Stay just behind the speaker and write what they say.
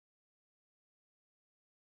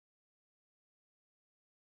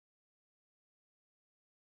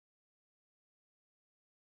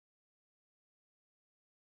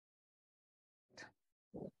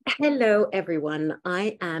Hello, everyone.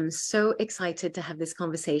 I am so excited to have this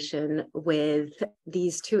conversation with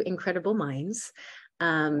these two incredible minds.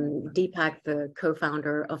 Deepak, the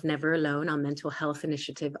co-founder of NeverAlone, our mental health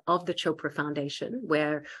initiative of the Chopra Foundation,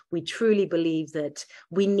 where we truly believe that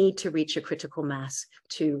we need to reach a critical mass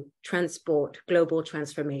to transport global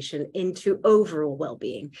transformation into overall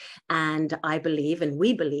well-being. And I believe, and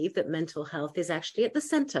we believe, that mental health is actually at the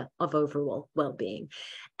center of overall well-being.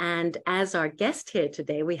 And as our guest here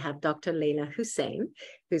today, we have Dr. Leyla Hussein,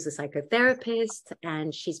 who's a psychotherapist,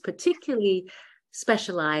 and she's particularly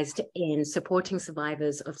specialized in supporting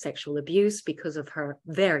survivors of sexual abuse because of her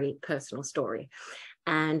very personal story.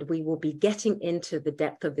 And we will be getting into the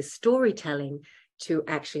depth of this storytelling to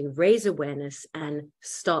actually raise awareness and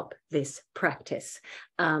stop this practice.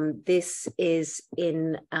 This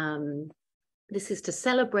is to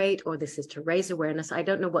celebrate, or this is to raise awareness. I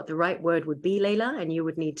don't know what the right word would be, Leyla, and you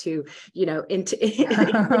would need to,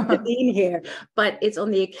 intervene here. But it's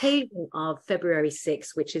on the occasion of February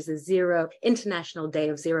 6th, which is a International Day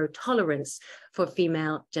of Zero Tolerance for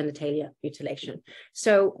Female Genitalia Mutilation.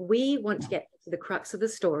 So we want to get to the crux of the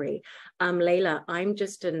story. Leyla, I'm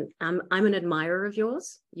an admirer of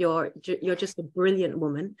yours. You're just a brilliant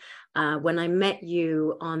woman. When I met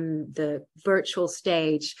you on the virtual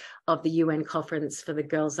stage of the UN conference for the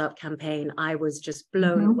Girls Up campaign, I was just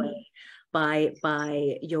blown away by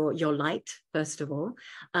your light, first of all,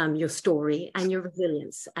 your story and your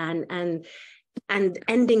resilience, and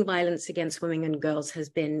ending violence against women and girls has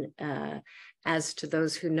been, as to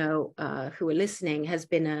those who know, who are listening, has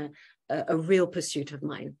been a real pursuit of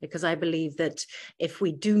mine, because I believe that if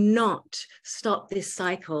we do not stop this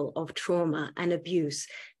cycle of trauma and abuse,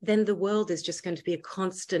 then the world is just going to be a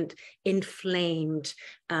constant inflamed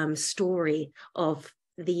story of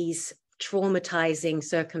these traumatizing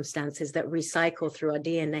circumstances that recycle through our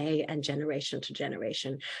DNA and generation to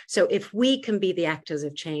generation. So if we can be the actors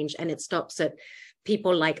of change and it stops at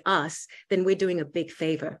people like us, then we're doing a big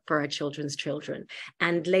favor for our children's children.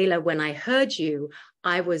 And Leyla, when I heard you,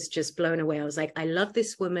 I was just blown away. I was like, I love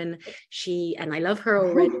this woman, and I love her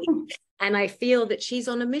already. And I feel that she's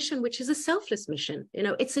on a mission, which is a selfless mission. You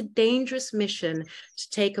know, it's a dangerous mission to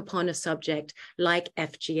take upon a subject like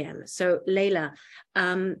FGM. So Leyla,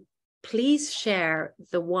 please share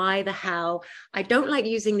the why, the how. I don't like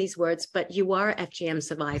using these words, but you are an FGM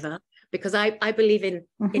survivor, because I believe in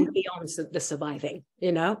beyond the surviving.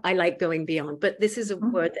 You know, I like going beyond, but this is a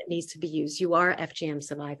word that needs to be used. You are an FGM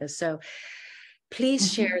survivor. So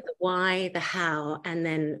please share the why, the how, and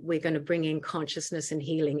then we're going to bring in consciousness and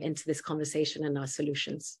healing into this conversation and our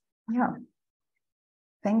solutions. Yeah.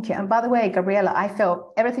 Thank you. And by the way, Gabriella, I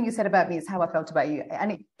felt everything you said about me is how I felt about you.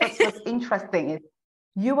 And what's interesting is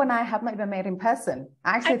you and I have not even met in person.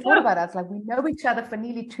 I actually thought about us, like, we know each other for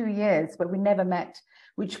nearly 2 years, but we never met,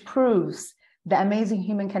 which proves the amazing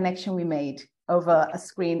human connection we made over a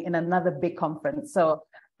screen in another big conference. So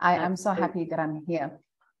I'm so happy that I'm here.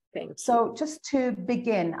 Thank you. So just to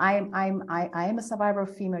begin, I am a survivor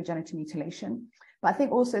of female genital mutilation, but I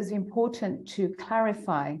think also it's important to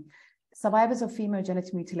clarify survivors of female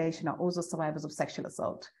genital mutilation are also survivors of sexual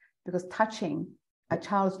assault, because touching a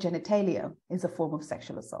child's genitalia is a form of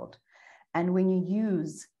sexual assault. And when you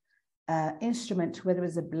use an instrument, whether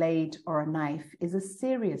it's a blade or a knife, is a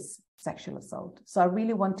serious sexual assault. So I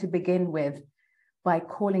really want to begin by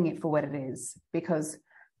calling it for what it is, because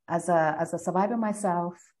as a survivor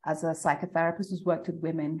myself, as a psychotherapist who's worked with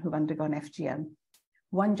women who've undergone FGM,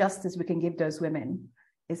 one justice we can give those women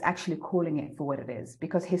is actually calling it for what it is.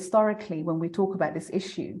 Because historically, when we talk about this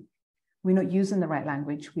issue, we're not using the right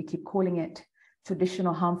language. We keep calling it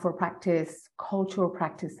traditional harmful practice, cultural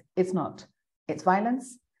practice. It's not. It's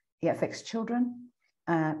violence. It affects children,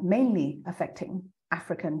 mainly affecting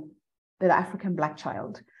the African Black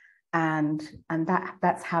child. And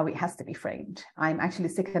that's how it has to be framed. I'm actually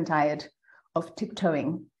sick and tired of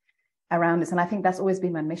tiptoeing around this. And I think that's always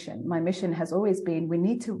been my mission. My mission has always been, we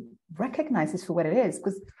need to recognize this for what it is,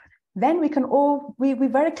 because then we're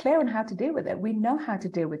very clear on how to deal with it. We know how to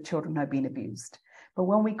deal with children who are being abused. But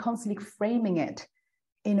when we constantly framing it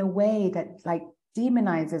in a way that like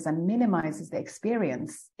demonizes and minimizes the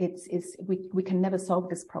experience, we can never solve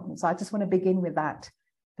this problem. So I just want to begin with that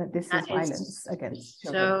this is violence against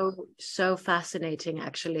children. So fascinating,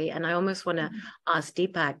 actually. And I almost want to ask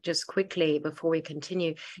Deepak just quickly before we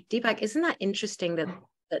continue. Deepak, isn't that interesting that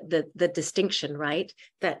the distinction, right,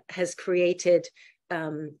 that has created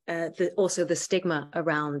also the stigma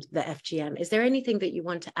around the FGM? Is there anything that you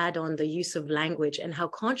want to add on the use of language and how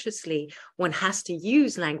consciously one has to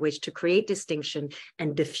use language to create distinction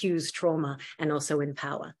and diffuse trauma and also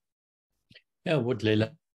empower? Yeah, what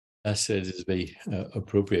Leyla said is very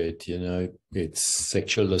appropriate. You know, it's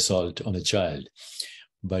sexual assault on a child,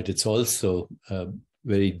 but it's also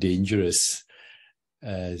very dangerous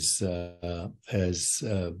as a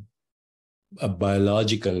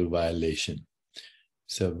biological violation.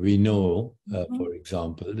 So we know, for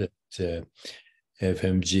example, that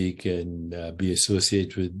FMG can be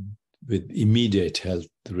associated with immediate health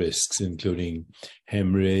risks, including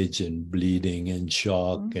hemorrhage and bleeding and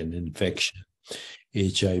shock and infection,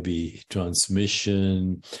 HIV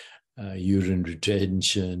transmission, urine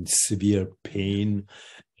retention, severe pain,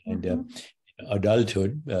 and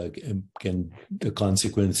adulthood the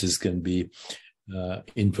consequences can be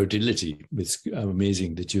infertility. It's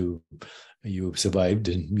amazing that you've survived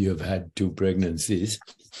and you have had 2 pregnancies,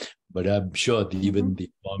 but I'm sure that even the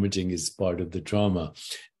vomiting is part of the trauma,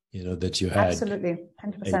 you know, that you had. Absolutely,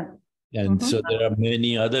 100%. And so there are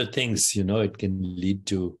many other things, you know, it can lead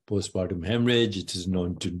to postpartum hemorrhage. It is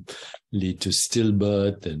known to lead to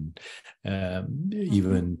stillbirth and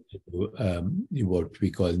even what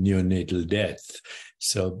we call neonatal death.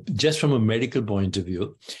 So just from a medical point of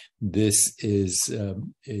view, this is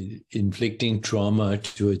inflicting trauma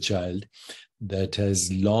to a child that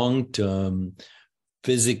has long-term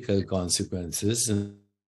physical consequences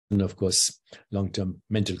and, of course, long-term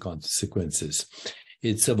mental consequences.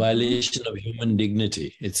 It's a violation of human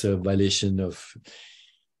dignity. It's a violation of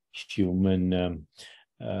human,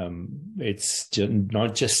 it's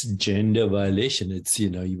not just gender violation. It's, you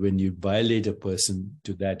know, when you violate a person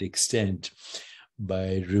to that extent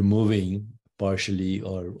by removing partially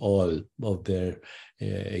or all of their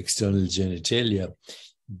external genitalia,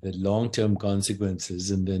 the long-term consequences,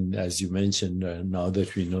 and then, as you mentioned, now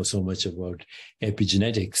that we know so much about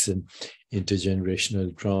epigenetics and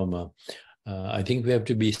intergenerational trauma, I think we have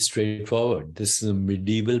to be straightforward. This is a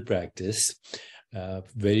medieval practice.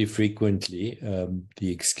 Very frequently,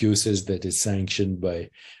 the excuse is that it's sanctioned by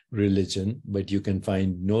religion, but you can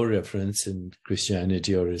find no reference in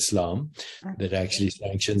Christianity or Islam that actually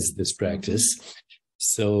sanctions this practice.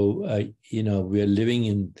 So, you know, we are living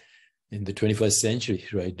in the 21st century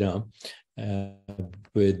right now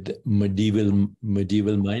with medieval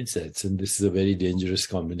mindsets, and this is a very dangerous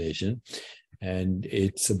combination. And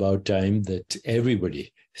it's about time that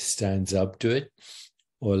everybody stands up to it,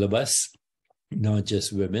 all of us, not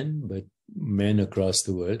just women, but men across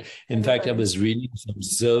the world. In fact, I was reading some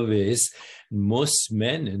surveys. Most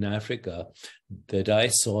men in Africa that I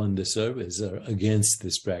saw in the surveys are against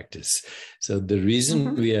this practice. So the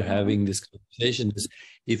reason we are having this conversation is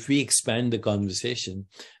if we expand the conversation,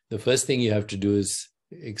 the first thing you have to do is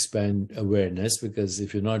expand awareness, because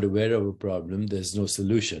if you're not aware of a problem, there's no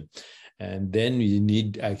solution. And then you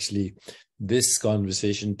need actually this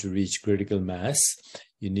conversation to reach critical mass.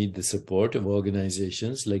 You need the support of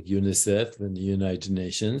organizations like UNICEF and the United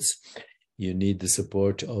Nations. You need the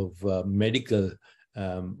support of medical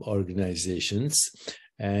organizations.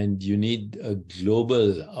 And you need a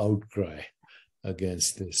global outcry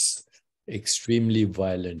against this extremely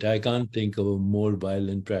violent. I can't think of a more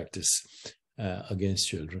violent practice against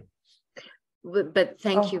children. But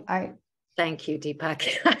thank you. Thank you, Deepak.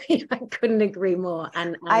 I couldn't agree more.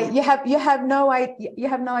 And you have no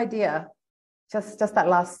idea. Just that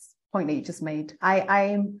last point that you just made.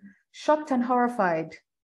 I'm shocked and horrified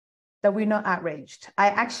that we're not outraged.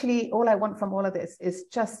 All I want from all of this is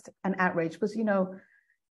just an outrage, because, you know,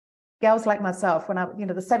 girls like myself, when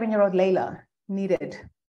the 7-year-old Layla needed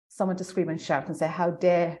someone to scream and shout and say, how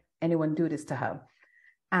dare anyone do this to her?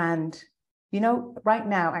 And, you know, right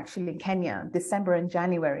now, actually in Kenya, December and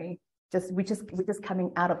January, we're just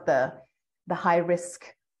coming out of the high risk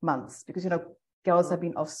months, because, you know, girls have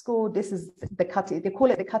been off school. This is the cutting, they call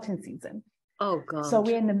it the cutting season. Oh God. So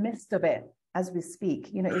we're in the midst of it as we speak.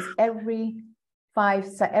 You know, it's every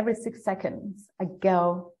 6 seconds, a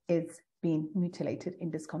girl is being mutilated in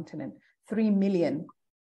this continent. 3 million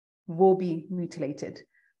will be mutilated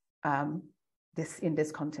in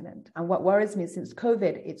this continent. And what worries me, since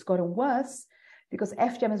COVID, it's gotten worse, because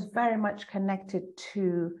FGM is very much connected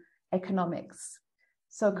to economics.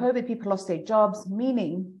 So COVID, people lost their jobs,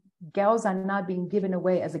 meaning girls are now being given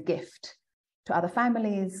away as a gift to other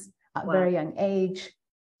families at a very young age.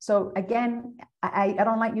 So again, I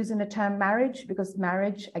don't like using the term marriage, because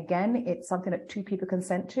marriage, again, it's something that 2 people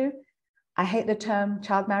consent to. I hate the term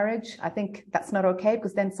child marriage. I think that's not okay,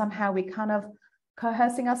 because then somehow we kind of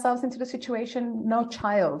coercing ourselves into the situation. No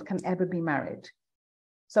child can ever be married.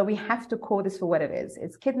 So we have to call this for what it is.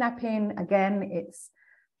 It's kidnapping. Again, it's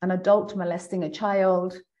an adult molesting a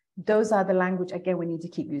child. Those are the language, again, we need to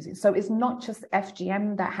keep using. So it's not just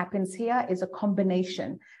FGM that happens here, it's a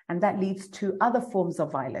combination, and that leads to other forms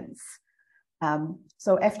of violence.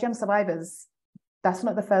 So FGM survivors, that's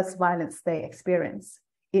not the first violence they experience.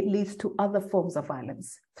 It leads to other forms of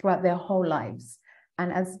violence throughout their whole lives.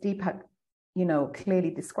 And as Deepak,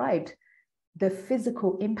 clearly described, the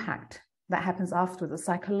physical impact that happens afterwards, the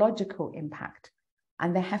psychological impact,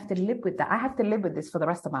 and they have to live with that. I have to live with this for the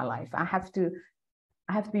rest of my life. I have to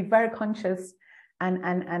be very conscious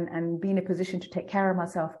and be in a position to take care of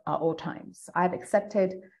myself at all times. I've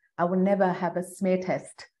accepted I will never have a smear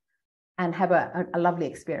test and have a lovely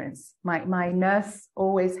experience. My nurse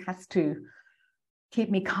always has to keep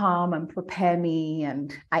me calm and prepare me.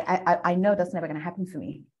 And I know that's never going to happen for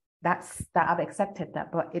me. That I've accepted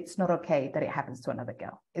that, but it's not okay that it happens to another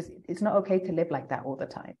girl. It's not okay to live like that all the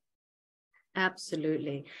time.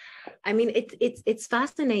 Absolutely. I mean, it's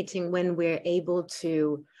fascinating when we're able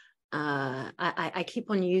to, I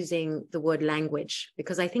keep on using the word language,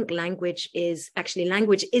 because I think language is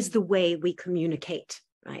the way we communicate,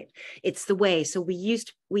 right? It's the way. So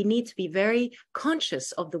we need to be very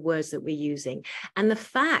conscious of the words that we're using. And the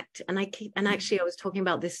fact, and actually I was talking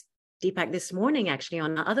about this, Deepak, this morning, actually,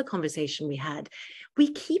 on the other conversation we had,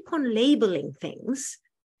 we keep on labeling things.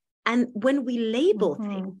 And when we label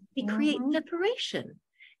things, we create separation.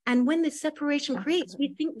 And when this separation creates,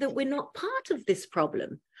 we think that we're not part of this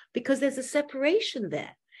problem because there's a separation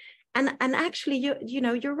there. And actually,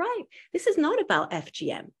 you're right. This is not about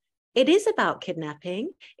FGM. It is about kidnapping.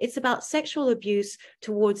 It's about sexual abuse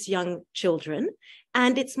towards young children,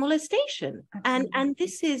 and it's molestation. And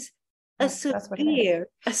this is a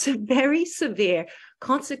very severe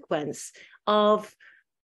consequence of,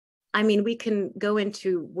 I mean, we can go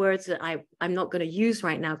into words that I'm not going to use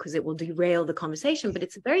right now because it will derail the conversation, but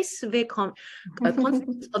it's a very severe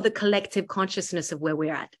consequence of the collective consciousness of where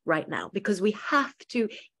we're at right now, because we have to,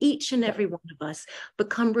 each and every one of us,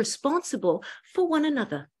 become responsible for one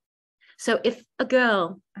another. So if a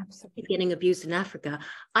girl is getting abused in Africa,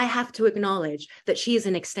 I have to acknowledge that she is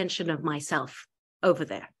an extension of myself over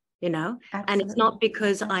there, and it's not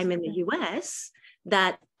because I'm in the US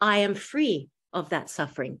that I am free of that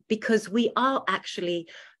suffering, because we are actually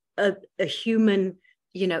a human,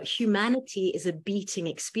 humanity is a beating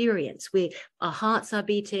experience. Our hearts are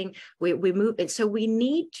beating, we're moving. So we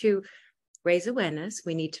need to raise awareness,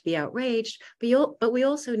 we need to be outraged, but we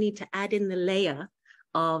also need to add in the layer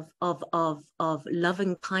of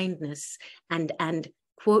loving kindness and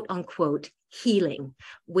quote unquote healing,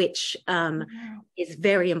 which is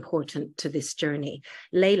very important to this journey.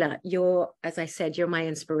 Leyla, as I said, you're my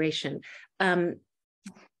inspiration.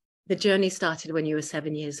 The journey started when you were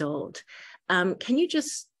 7 years old. Can you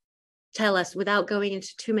just tell us, without going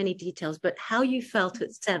into too many details, but how you felt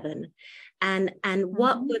at 7, and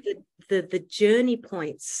what were the journey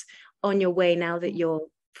points on your way now that you're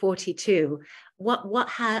 42? What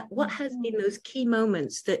has been those key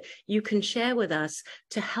moments that you can share with us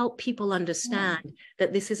to help people understand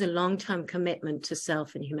that this is a long-term commitment to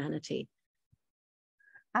self and humanity?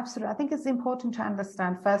 Absolutely. I think it's important to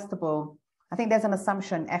understand, first of all, I think there's an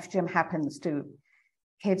assumption FGM happens to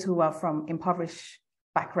kids who are from impoverished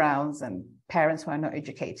backgrounds and parents who are not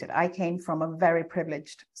educated. I came from a very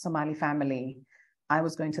privileged Somali family. I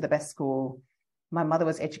was going to the best school. My mother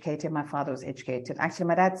was educated. My father was educated. Actually,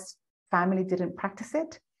 my dad's family didn't practice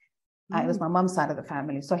it. It was my mom's side of the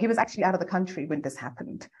family. So he was actually out of the country when this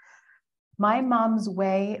happened. My mom's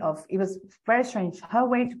way it was very strange. Her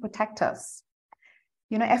way to protect us.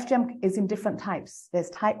 FGM is in different types. There's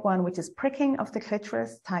type 1, which is pricking of the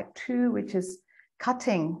clitoris. Type 2, which is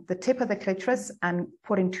cutting the tip of the clitoris and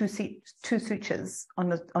putting two sutures on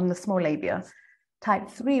the small labia. Type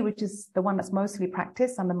 3, which is the one that's mostly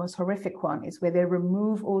practiced and the most horrific one, is where they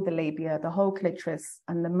remove all the labia, the whole clitoris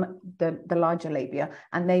and the larger labia,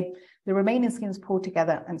 and the remaining skin is pulled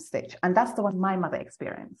together and stitched. And that's the one my mother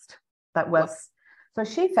experienced. So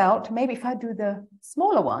she felt, maybe if I do the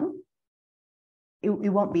smaller one, it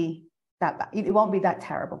won't be that bad. It won't be that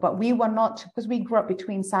terrible. But we were not, because we grew up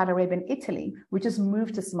between Saudi Arabia and Italy, we just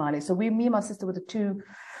moved to Somalia. So me and my sister were the two,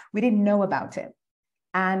 we didn't know about it.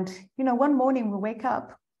 And, one morning we wake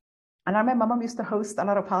up, and I remember my mom used to host a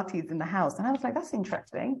lot of parties in the house. And I was like, that's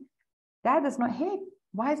interesting. Dad is not here.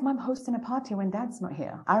 Why is mom hosting a party when dad's not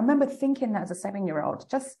here? I remember thinking that as a 7-year-old,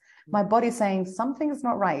 just my body saying something is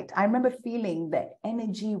not right. I remember feeling the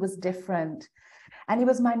energy was different. And it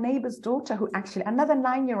was my neighbor's daughter who actually, another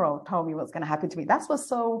 9-year-old told me what's going to happen to me. That's what's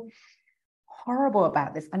so horrible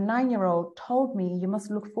about this. A 9-year-old told me, you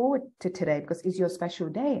must look forward to today because it's your special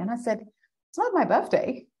day. And I said, it's not my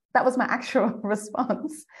birthday. That was my actual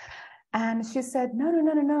response. And she said, no.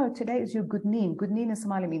 Today is your Gudneen. Gudneen in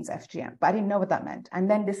Somali means FGM, but I didn't know what that meant. And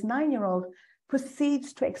then this 9-year-old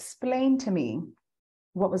proceeds to explain to me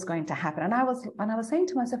what was going to happen. And I was saying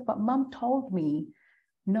to myself, but mom told me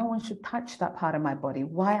no one should touch that part of my body.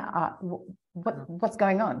 What's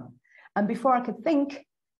going on? And before I could think,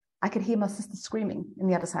 I could hear my sister screaming in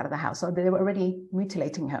the other side of the house. So they were already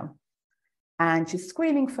mutilating her. And she's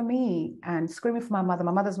screaming for me and screaming for my mother.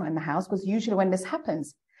 My mother's not in the house, because usually when this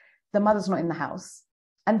happens, the mother's not in the house.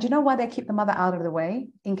 And do you know why they keep the mother out of the way?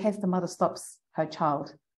 In case the mother stops her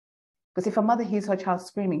child. Because if a mother hears her child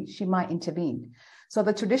screaming, she might intervene. So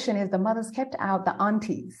the tradition is the mother's kept out, the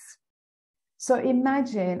aunties. So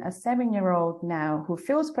imagine a 7-year-old now who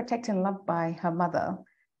feels protected and loved by her mother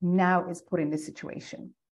now is put in this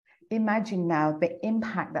situation. Imagine now the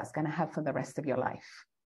impact that's going to have for the rest of your life.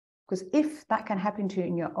 Because if that can happen to you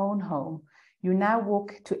in your own home, you now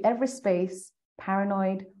walk to every space,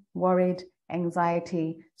 paranoid, worried,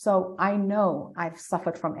 anxiety. So I know I've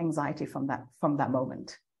suffered from anxiety from that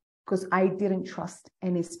moment, because I didn't trust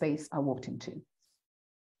any space I walked into.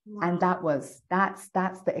 Wow. And that's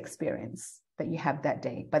the experience that you have that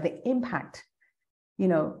day. But the impact, you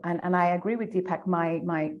know, and I agree with Deepak,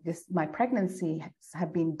 my pregnancy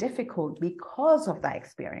have been difficult because of that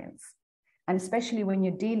experience. And especially when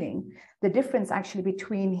you're dealing, the difference actually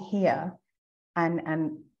between here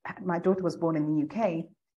and my daughter was born in the UK.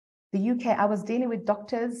 The UK, I was dealing with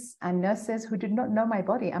doctors and nurses who did not know my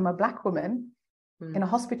body. I'm a Black woman in a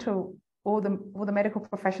hospital. All the medical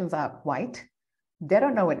professions are white. They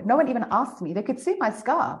don't know it. No one even asked me. They could see my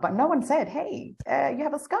scar, but no one said, hey, you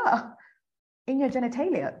have a scar in your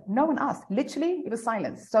genitalia. No one asked. Literally, it was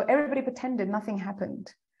silence. So everybody pretended nothing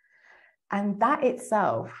happened. And that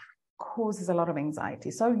itself causes a lot of anxiety.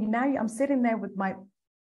 So now I'm sitting there with my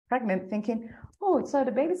pregnant thinking, oh, so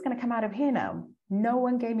the baby's going to come out of here now. No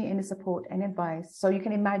one gave me any support, any advice. So you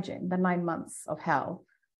can imagine the 9 months of hell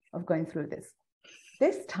of going through this.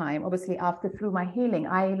 This time, obviously, through my healing,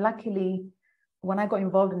 I luckily, when I got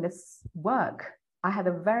involved in this work, I had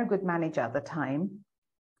a very good manager at the time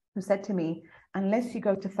who said to me, unless you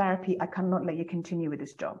go to therapy, I cannot let you continue with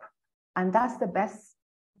this job. And that's the best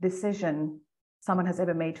decision someone has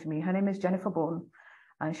ever made for me. Her name is Jennifer Bourne.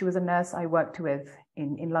 And she was a nurse I worked with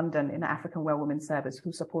in London in the African Well Women's Service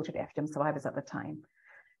who supported FGM survivors at the time.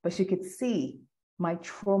 But she could see my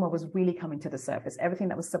trauma was really coming to the surface. Everything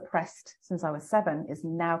that was suppressed since I was 7 is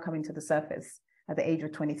now coming to the surface at the age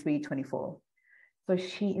of 23, 24. So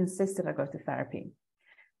she insisted I go to therapy.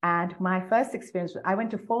 And my first experience, I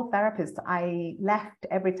went to 4 therapists. I left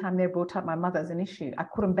every time they brought up my mother as an issue. I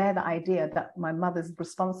couldn't bear the idea that my mother's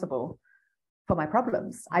responsible for my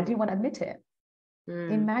problems. I didn't want to admit it.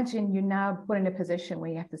 Imagine you now put in a position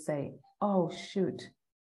where you have to say, oh, shoot,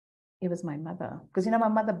 it was my mother. Because, you know, my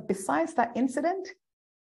mother, besides that incident,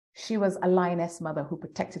 she was a lioness mother who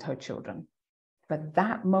protected her children. But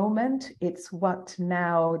that moment, it's what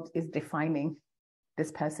now is defining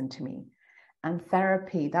this person to me. And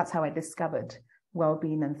therapy, that's how I discovered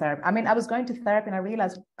well-being and therapy. I mean, I was going to therapy and I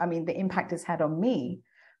realized, I mean, the impact it's had on me.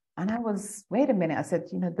 And I was, wait a minute, I said,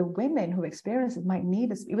 you know, the women who experience it might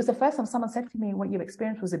need this. It was the first time someone said to me, what you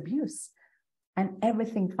experienced was abuse. And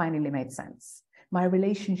everything finally made sense. My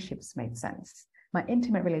relationships made sense. My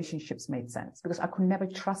intimate relationships made sense because I could never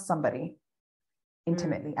trust somebody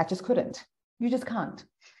intimately. I just couldn't. You just can't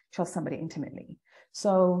trust somebody intimately.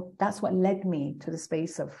 So that's what led me to the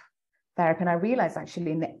space of therapy. And I realized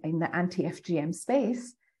actually in the anti-FGM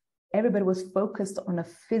space, everybody was focused on a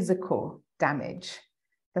physical damage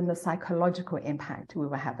than the psychological impact we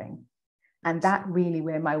were having. And that really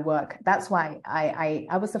where my work, that's why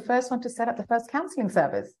I was the first one to set up the first counseling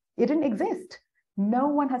service. It didn't exist. No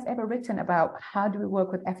one has ever written about how do we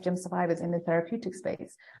work with FGM survivors in the therapeutic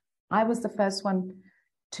space. I was the first one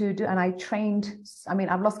to do, and I trained, I mean,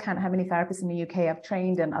 I've lost count how many therapists in the UK I've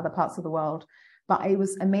trained in other parts of the world, but it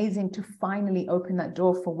was amazing to finally open that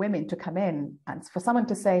door for women to come in and for someone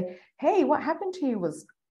to say, hey, what happened to you was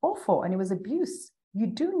awful and it was abuse. You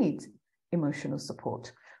do need emotional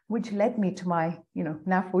support, which led me to my, you know,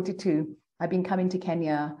 now 42. I've been coming to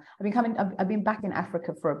Kenya. I've been back in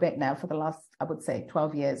Africa for a bit now. For the last, I would say,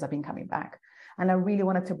 12 years, I've been coming back. And I really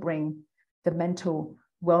wanted to bring the mental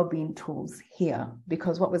well-being tools here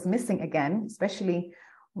because what was missing again, especially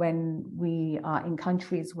when we are in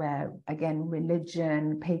countries where, again,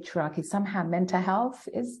 religion, patriarchy, somehow mental health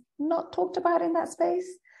is not talked about in that space.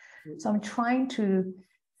 So I'm trying to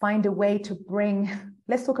find a way to bring,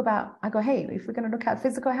 let's talk about, I go, hey, if we're going to look at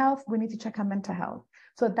physical health, we need to check our mental health.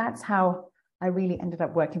 So that's how I really ended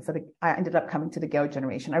up working I ended up coming to the girl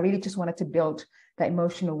generation. I really just wanted to build that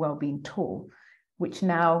emotional well-being tool, which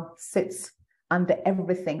now sits under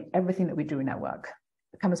everything that we do in our work.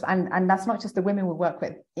 And that's not just the women we work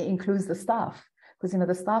with, it includes the staff. Because,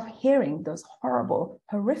 the staff hearing those horrible,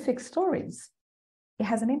 horrific stories, it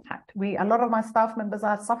has an impact. A lot of my staff members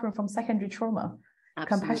are suffering from secondary trauma,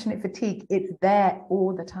 compassionate fatigue. It's there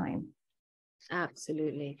all the time.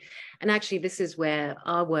 Absolutely. And actually, this is where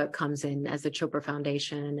our work comes in as the Chopra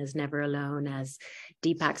Foundation, as NeverAlone, as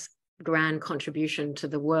Deepak's grand contribution to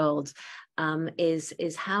the world,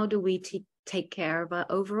 is how do we take care of our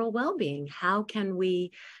overall well-being? How can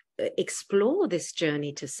we explore this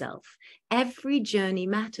journey to self? Every journey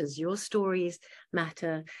matters. Your stories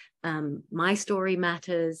matter. My story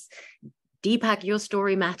matters. Deepak, your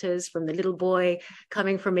story matters, from the little boy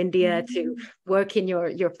coming from India to work in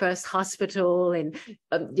your first hospital and,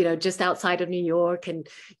 just outside of New York, and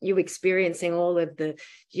you experiencing all of the,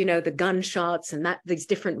 the gunshots and these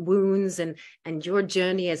different wounds and your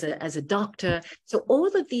journey as a doctor. So all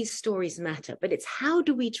of these stories matter, but it's how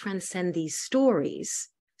do we transcend these stories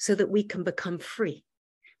so that we can become free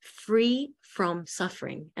from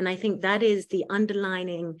suffering? And I think that is the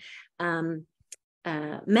underlining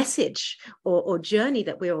message or journey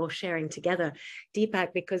that we're all sharing together.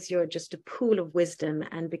 Deepak, because you're just a pool of wisdom,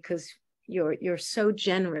 and because you're so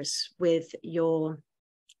generous with your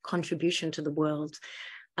contribution to the world.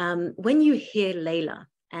 When you hear Leyla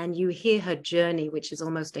and you hear her journey, which is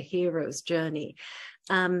almost a hero's journey,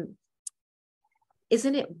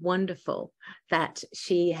 isn't it wonderful that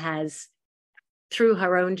she has, through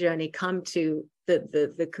her own journey, come to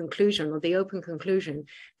the conclusion, or the open conclusion,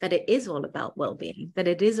 that it is all about well-being, that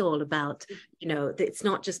it is all about, it's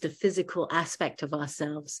not just a physical aspect of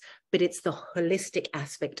ourselves, but it's the holistic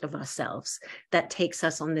aspect of ourselves that takes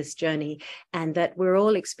us on this journey, and that we're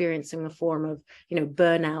all experiencing a form of,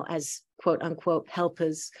 burnout as quote unquote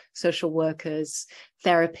helpers, social workers,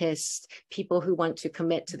 therapists, people who want to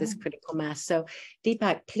commit to this critical mass. So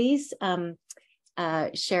Deepak, please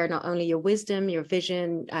share not only your wisdom, your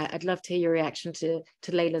vision. I'd love to hear your reaction to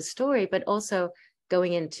Leyla's story, but also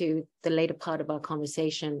going into the later part of our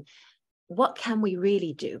conversation. What can we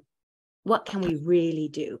really do? What can we really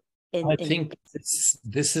do? I think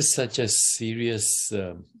this is such a serious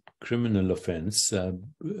criminal offense.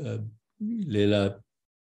 Leyla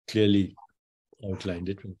clearly outlined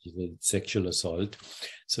it, which is a sexual assault.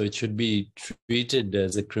 So it should be treated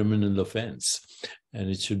as a criminal offense, and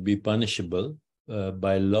it should be punishable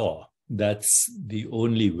by law. That's the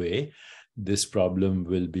only way this problem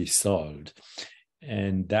will be solved.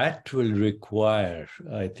 And that will require,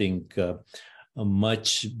 I think, a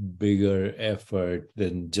much bigger effort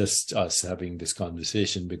than just us having this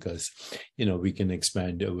conversation, because, we can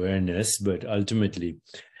expand awareness, but ultimately,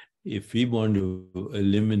 if we want to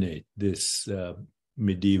eliminate this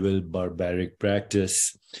medieval barbaric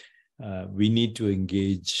practice, we need to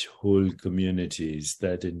engage whole communities.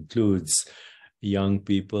 That includes young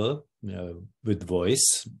people with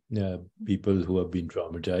voice, people who have been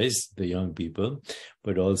traumatized, the young people,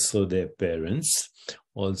 but also their parents.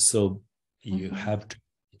 Also, you have to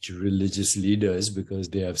reach religious leaders, because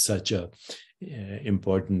they have such a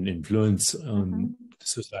important influence on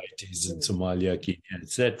societies in Somalia, Kenya,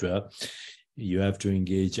 etc. You have to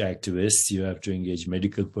engage activists, you have to engage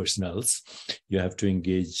medical personnel, you have to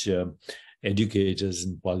engage educators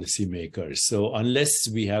and policymakers. So unless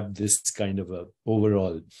we have this kind of a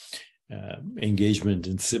overall engagement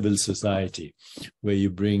in civil society, where you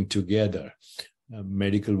bring together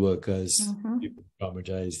medical workers, people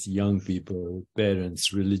traumatized, young people,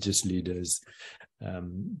 parents, religious leaders,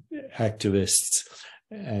 activists,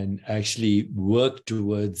 and actually work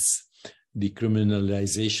towards the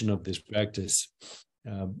criminalization of this practice,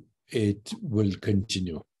 it will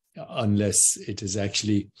continue unless it is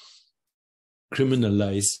actually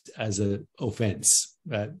criminalized as an offense,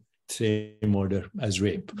 same order as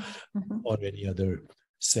rape or any other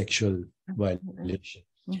sexual violation.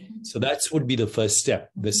 So that would be the first step.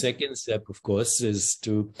 The second step, of course, is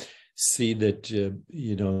to see that,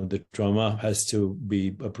 the trauma has to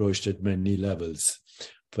be approached at many levels.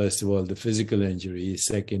 First of all, the physical injury.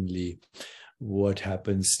 Secondly, what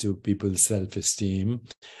happens to people's self-esteem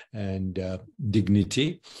and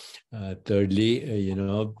dignity. Thirdly,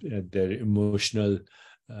 their emotional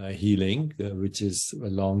healing, which is a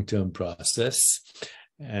long-term process.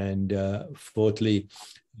 And fourthly,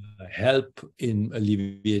 help in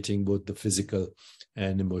alleviating both the physical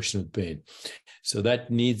and emotional pain. So that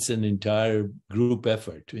needs an entire group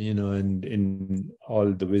effort, and in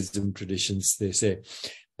all the wisdom traditions, they say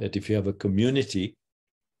that if you have a community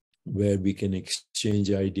where we can exchange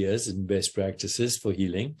ideas and best practices for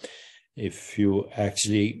healing, if you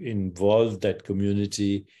actually involve that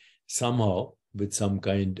community somehow with some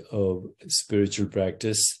kind of spiritual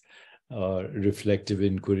practice or reflective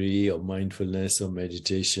inquiry or mindfulness or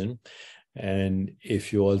meditation, And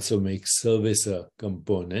if you also make service a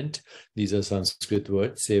component, these are Sanskrit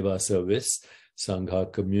words, seva, service,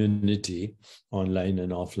 sangha, community, online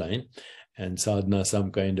and offline, and sadhana,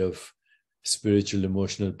 some kind of spiritual,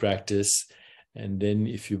 emotional practice. And then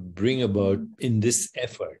if you bring about, in this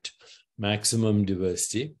effort, maximum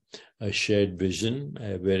diversity, a shared vision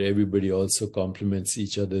where everybody also complements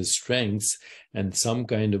each other's strengths and some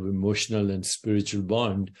kind of emotional and spiritual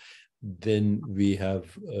bond, then we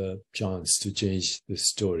have a chance to change the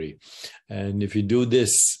story. And if you do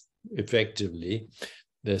this effectively,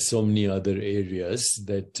 there's so many other areas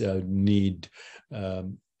that need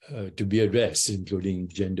to be addressed, including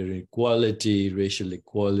gender equality, racial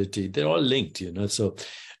equality. They're all linked, you know. So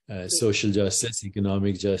social justice,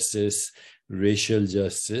 economic justice, racial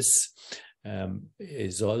justice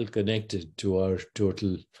is all connected to our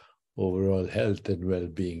total overall health and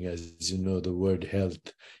well-being. As you know, the word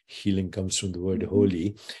health, healing comes from the word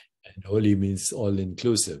holy, and holy means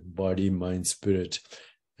all-inclusive, body, mind, spirit,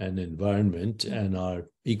 and environment, and our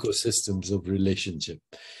ecosystems of relationship.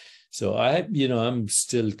 So I'm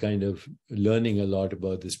still kind of learning a lot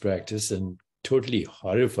about this practice and totally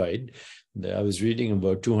horrified. I was reading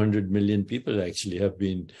about 200 million people actually have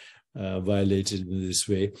been violated in this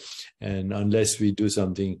way. And unless we do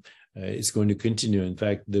something, it's going to continue. In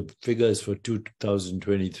fact, the figures for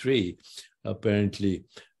 2023 apparently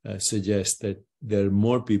suggest that there are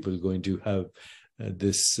more people going to have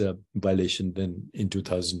this violation than in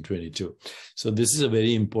 2022. So this is a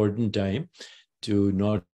very important time to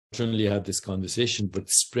not only have this conversation, but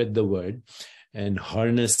spread the word and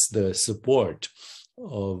harness the support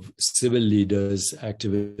of civil leaders,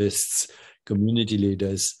 activists, community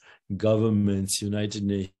leaders, governments, United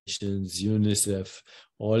Nations, UNICEF,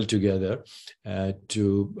 all together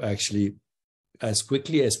to actually, as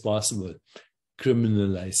quickly as possible,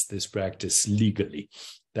 criminalize this practice legally.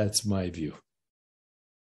 That's my view.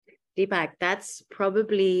 Deepak, that's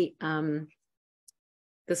probably the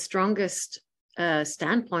strongest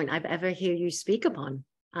standpoint I've ever heard you speak upon.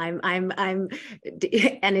 And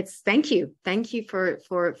it's thank you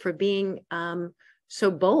for being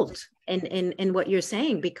so bold in what you're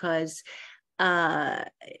saying, because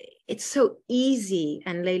it's so easy,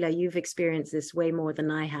 and Leyla, you've experienced this way more than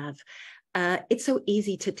I have. It's so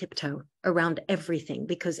easy to tiptoe around everything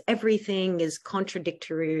because everything is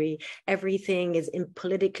contradictory, everything is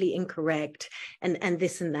politically incorrect, and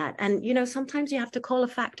this and that. And, you know, sometimes you have to call a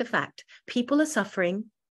fact. People are suffering,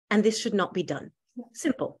 and this should not be done.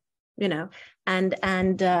 Simple, you know. And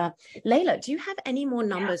Leyla, do you have any more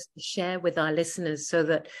numbers to share with our listeners so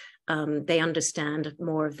that they understand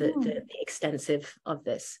more of the extensive of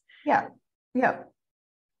this? Yeah,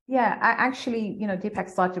 I actually, Deepak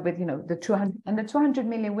started with, the 200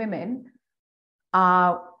 million women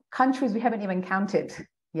are countries we haven't even counted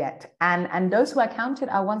yet. And those who are counted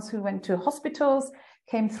are ones who went to hospitals,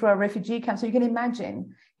 came through a refugee camp. So you can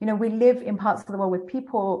imagine, we live in parts of the world where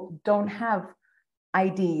people don't have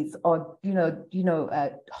IDs or,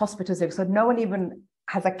 hospitals. So no one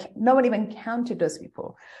even counted those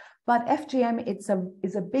people. But FGM,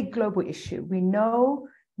 is a big global issue. We know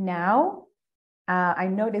now. I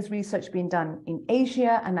know there's research being done in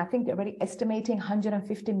Asia, and I think they're already estimating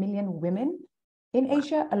 150 million women in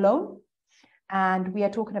Asia alone. And we are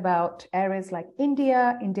talking about areas like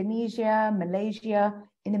India, Indonesia, Malaysia,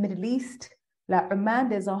 in the Middle East, like Oman.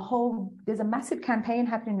 There's a massive campaign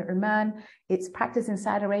happening in Oman. It's practiced in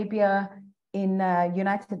Saudi Arabia, in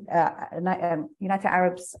United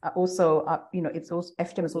Arabs also.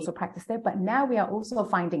 FGM is also practiced there. But now we are also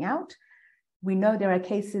finding out. We know there are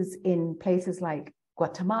cases in places like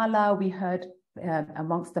Guatemala. We heard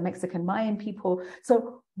amongst the Mexican Mayan people.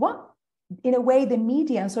 So in a way, the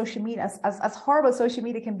media and social media, as horrible as social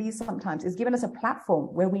media can be sometimes, is giving us a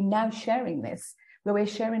platform where we're now sharing this, where we're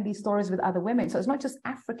sharing these stories with other women. So it's not just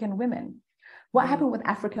African women. What happened with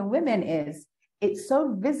African women is it's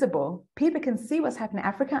so visible. People can see what's happening in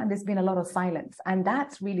Africa, and there's been a lot of silence. And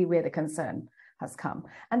that's really where the concern has come.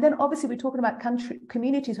 And then obviously we're talking about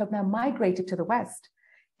communities who have now migrated to the West.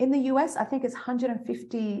 In the US, I think it's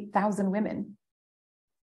 150,000 women.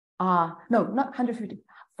 No, not 150,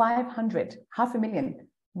 500, 500,000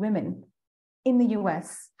 women in the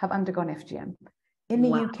US have undergone FGM. In the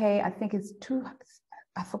UK, I think it's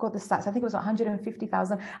I forgot the stats. I think it was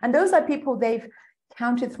 150,000. And those are people they've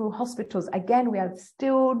counted through hospitals. Again, we are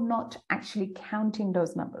still not actually counting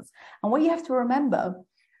those numbers. And what you have to remember,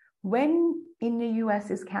 when in the US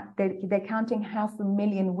they're counting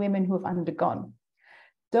 500,000 women who have undergone,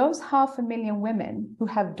 those 500,000 women who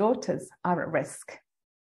have daughters are at risk.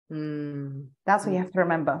 That's what you have to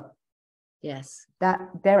remember. Yes. That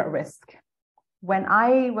they're at risk. When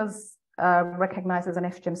I was recognized as an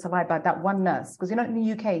FGM survivor, that one nurse, because in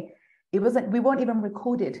the UK, we weren't even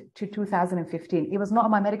recorded to 2015. It was not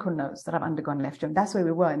on my medical notes that I've undergone FGM. That's where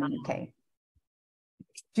we were in the UK.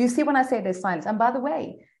 Do you see when I say there's silence? And by the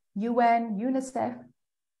way, UN, UNICEF,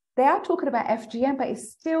 they are talking about FGM, but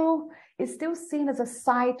it's still seen as a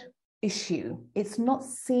side issue. It's not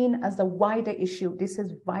seen as a wider issue. This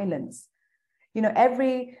is violence. When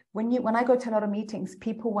I go to a lot of meetings,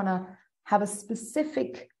 people want to have a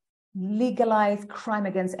specific legalized crime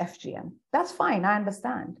against FGM. That's fine, I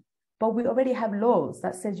understand. But we already have laws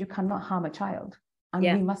that says you cannot harm a child, and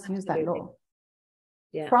we must use that law.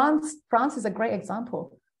 Yeah. France is a great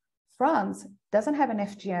example. France doesn't have an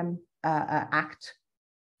FGM act.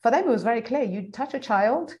 For them, it was very clear. You touch a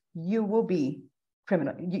child, you will be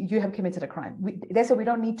criminal. You have committed a crime. They said we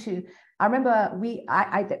don't need to. I remember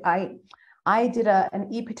I did an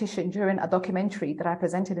e-petition during a documentary that I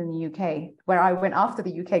presented in the UK, where I went after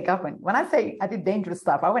the UK government. When I say I did dangerous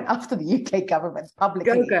stuff, I went after the UK government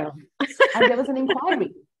publicly. Go girl. And there was an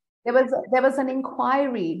inquiry. There was an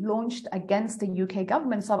inquiry launched against the UK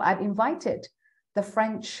government. So I'd invited the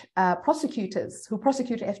French prosecutors who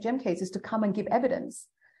prosecuted FGM cases to come and give evidence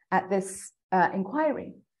at this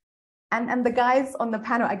inquiry. And the guys on the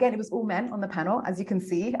panel, again, it was all men on the panel, as you can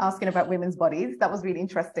see, asking about women's bodies. That was really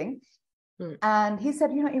interesting. And he said,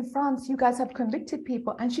 in France, you guys have convicted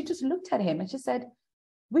people. And she just looked at him and she said,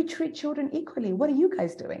 we treat children equally. What are you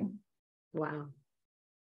guys doing? Wow.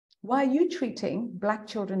 Why are you treating Black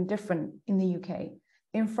children different in the UK?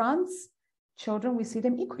 In France, children, we see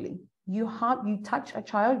them equally. You touch a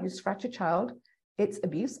child, you scratch a child, it's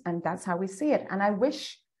abuse, and that's how we see it. And I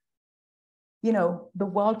wish, the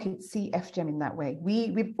world could see FGM in that way.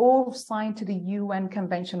 We've all signed to the UN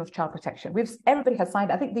Convention of Child Protection. Everybody has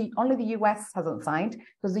signed. I think only the US hasn't signed,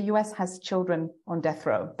 because the US has children on death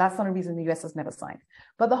row. That's the only reason the US has never signed.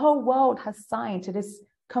 But the whole world has signed to this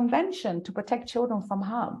convention to protect children from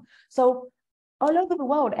harm. So all over the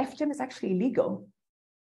world, FGM is actually illegal.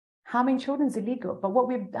 Harming children is illegal. But what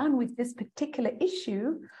we've done with this particular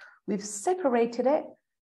issue, we've separated it,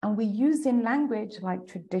 and we use in language like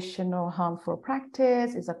traditional harmful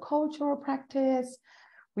practice is a cultural practice.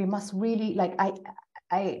 We must really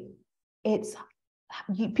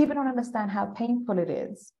people don't understand how painful it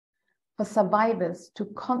is for survivors to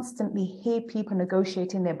constantly hear people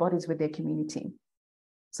negotiating their bodies with their community.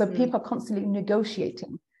 So people are constantly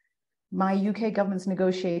negotiating. My UK government's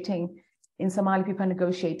negotiating. In Somali, people are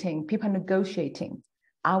negotiating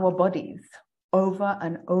our bodies over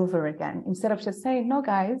and over again, instead of just saying, no,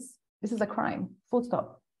 guys, this is a crime, full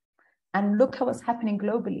stop. And look at what's happening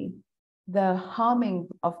globally. The harming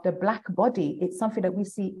of the Black body, it's something that we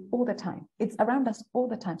see all the time. It's around us all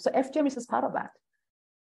the time. So FGM is just part of that.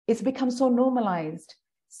 It's become so normalized,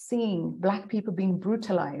 seeing Black people being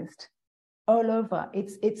brutalized all over.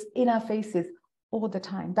 It's in our faces all the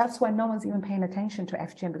time. That's why no one's even paying attention to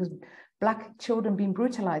FGM, because Black children being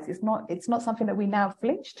brutalized it's not something that we now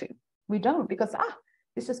flinch to. We don't, because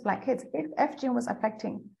it's just Black kids. If FGM was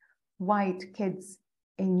affecting white kids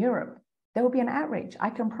in Europe, there will be an outrage. I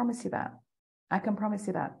can promise you that.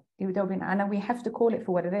 There'll be and we have to call it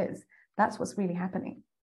for what it is. That's what's really happening.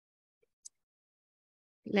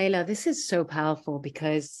 Leyla, this is so powerful,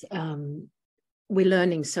 because we're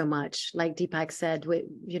learning so much. Like Deepak said, we're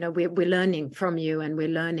learning from you, and we're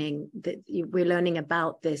learning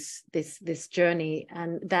about this journey,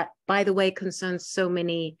 and that, by the way, concerns so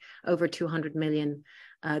many, over 200 million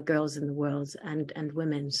girls in the world and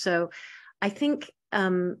women. So I think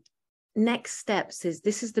next steps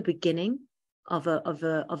this is the beginning of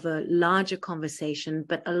a larger conversation,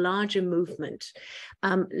 but a larger movement.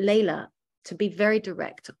 Leyla, to be very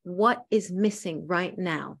direct, what is missing right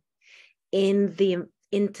now in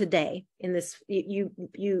today, in this, you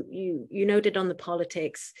noted on the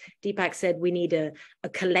politics. Deepak said we need a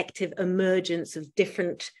collective emergence of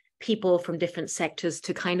different people from different sectors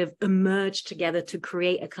to kind of emerge together to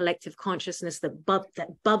create a collective consciousness that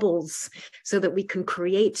bubbles, so that we can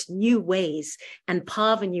create new ways and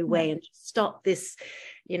pave a new way and stop this,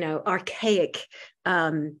 archaic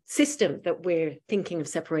system that we're thinking of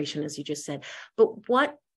separation, as you just said. But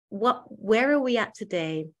where are we at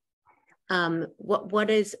today? What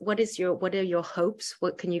are your hopes?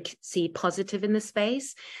 What can you see positive in the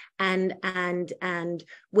space, and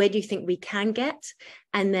where do you think we can get?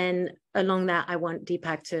 And then along that, I want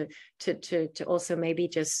Deepak to also maybe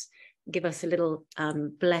just give us a little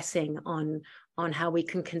blessing on how we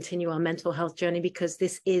can continue our mental health journey, because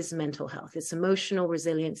this is mental health. It's emotional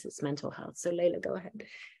resilience. It's mental health. So Leyla, go ahead.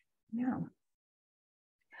 Yeah.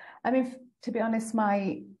 I mean, to be honest,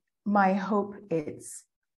 my hope is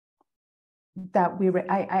that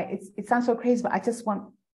it sounds so crazy, but I just want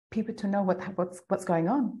people to know what's going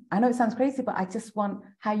on. I know it sounds crazy, but I just want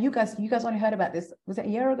how you guys only heard about this, was it a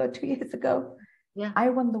year ago, 2 years ago? Yeah. I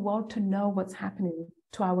want the world to know what's happening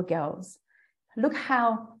to our girls. Look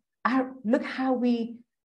how we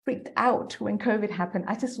freaked out when COVID happened.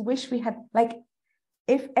 I just wish we had, like,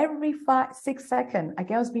 if every 6 seconds a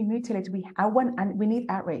girl's being mutilated, we need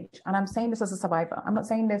outrage. And I'm saying this as a survivor. I'm not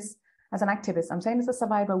saying this as an activist. I'm saying this as a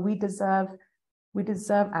survivor. We deserve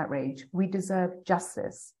outrage. We deserve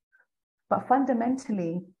justice. But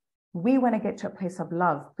fundamentally, we want to get to a place of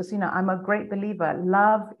love, because, you know, I'm a great believer.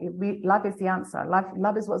 Love is the answer.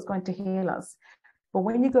 Love is what's going to heal us. But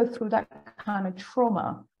when you go through that kind of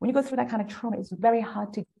trauma, it's very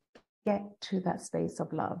hard to get to that space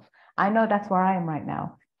of love. I know that's where I am right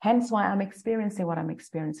now. Hence why I'm experiencing what I'm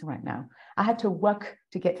experiencing right now. I had to work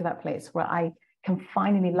to get to that place where I can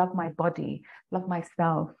finally love my body, love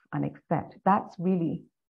myself, and accept. That's really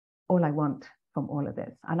all I want from all of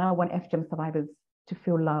this. And I want FGM survivors to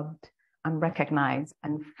feel loved and recognized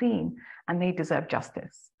and seen, and they deserve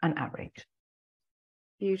justice and outrage.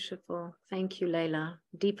 Beautiful. Thank you, Leyla.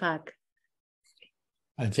 Deepak.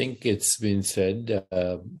 I think it's been said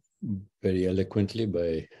very eloquently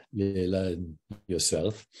by Leyla and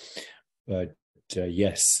yourself. But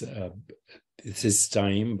yes, this is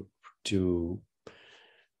time for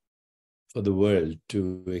the world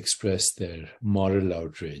to express their moral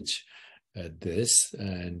outrage at this.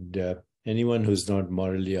 And anyone who's not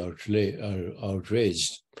morally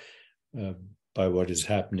outraged by what is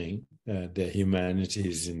happening, their humanity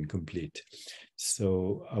is incomplete.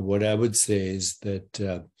 So what I would say is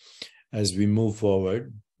that as we move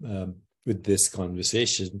forward with this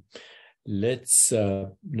conversation, let's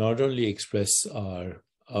not only express our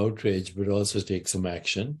outrage, but also take some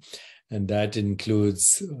action. And that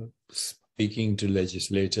includes speaking to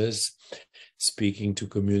legislators, speaking to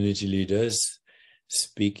community leaders,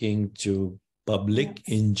 speaking to public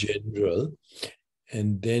in general,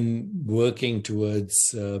 and then working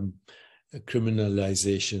towards a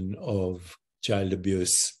criminalization of child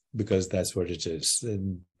abuse, because that's what it is.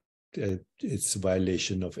 And it's a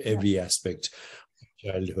violation of every aspect of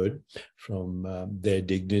childhood, from their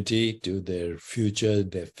dignity to their future,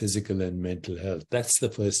 their physical and mental health. That's the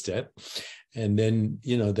first step. And then,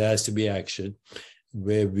 you know, there has to be action.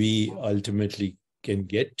 Where we ultimately can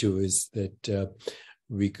get to is that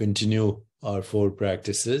we continue our 4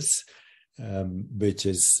 practices, which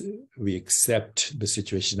is we accept the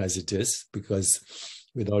situation as it is, because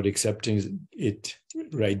without accepting it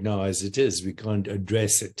right now as it is, we can't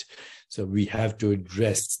address it. So we have to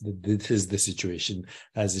address that this is the situation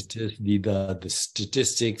as it is. These are the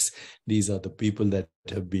statistics. These are the people that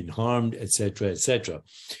have been harmed, etc., etc.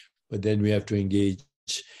 But then we have to engage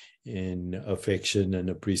in affection and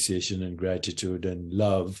appreciation and gratitude and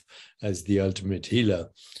love as the ultimate healer.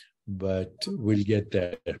 But we'll get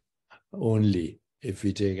there only if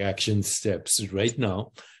we take action steps right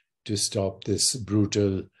now to stop this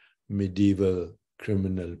brutal medieval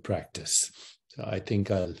criminal practice. So I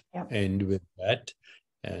think I'll end with that.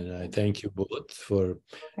 And I thank you both for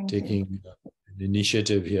taking an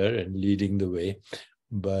initiative here and leading the way.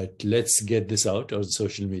 But let's get this out on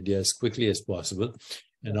social media as quickly as possible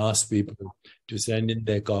and ask people to send in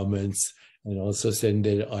their comments and also send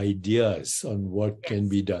their ideas on what can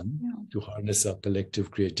be done to harness our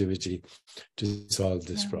collective creativity to solve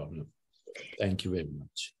this problem. Thank you very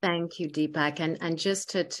much. Thank you, Deepak. And just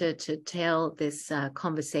to tail this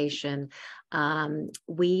conversation,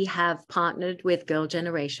 we have partnered with Girl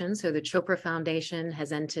Generation. So the Chopra Foundation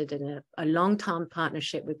has entered in a long-term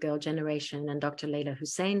partnership with Girl Generation and Dr. Leyla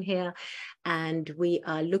Hussein here. And we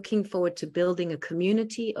are looking forward to building a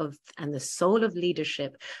community and the soul of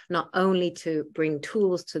leadership, not only to bring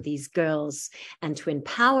tools to these girls and to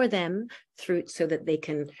empower them so that they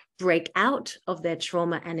can break out of their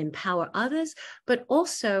trauma and empower others, but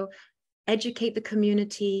also educate the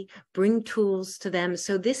community, bring tools to them.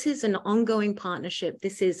 So this is an ongoing partnership.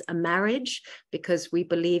 This is a marriage, because we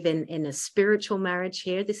believe in a spiritual marriage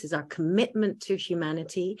here. This is our commitment to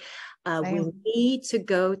humanity. We need to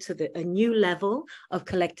go to a new level of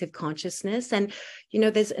collective consciousness. And, you know,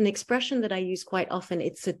 there's an expression that I use quite often.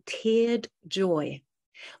 It's a tiered joy.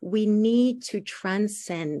 We need to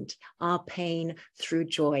transcend our pain through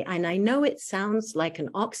joy. And I know it sounds like an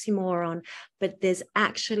oxymoron, but there's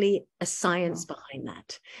actually a science behind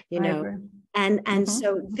that. You know, And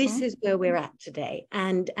so this is where we're at today.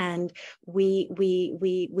 And we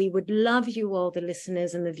would love you all, the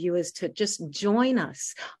listeners and the viewers, to just join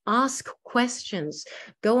us, ask questions,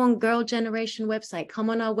 go on Girl Generation website, come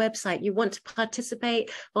on our website. You want to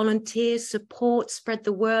participate, volunteer, support, spread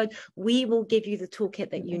the word. We will give you the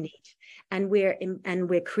toolkit that you need. And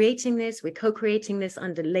we're creating this, we're co-creating this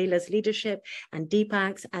under Leyla's leadership and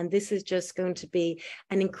Deepak's, and this is just going to be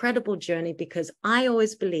an incredible journey, because I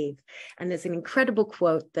always believe, and there's an incredible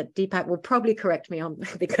quote that Deepak will probably correct me on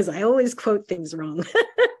because I always quote things wrong,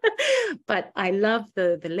 but I love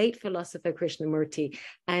the late philosopher Krishnamurti,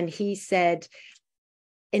 and he said,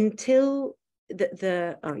 until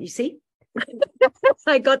you see,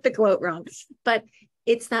 I got the quote wrong, but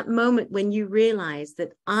it's that moment when you realize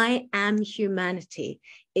that I am humanity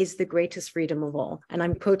is the greatest freedom of all. And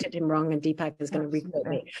I'm quoted him wrong, and Deepak is going to requote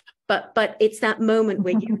me. But it's that moment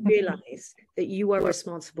where you realize that you are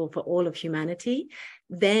responsible for all of humanity,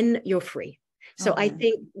 then you're free. So I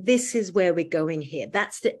think this is where we're going here.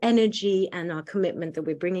 That's the energy and our commitment that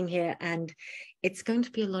we're bringing here. And it's going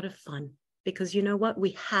to be a lot of fun. Because you know what?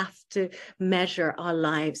 We have to measure our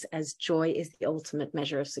lives as joy is the ultimate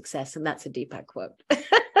measure of success. And that's a Deepak quote.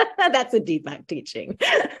 That's a Deepak teaching.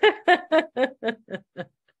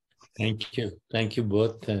 Thank you. Thank you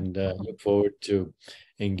both. And look forward to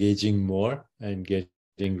engaging more and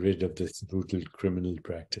getting rid of this brutal criminal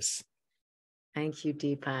practice. Thank you,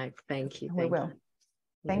 Deepak. Thank you. We will.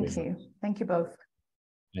 Thank you. Thank you both.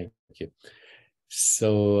 Thank you.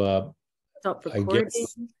 So stop recording.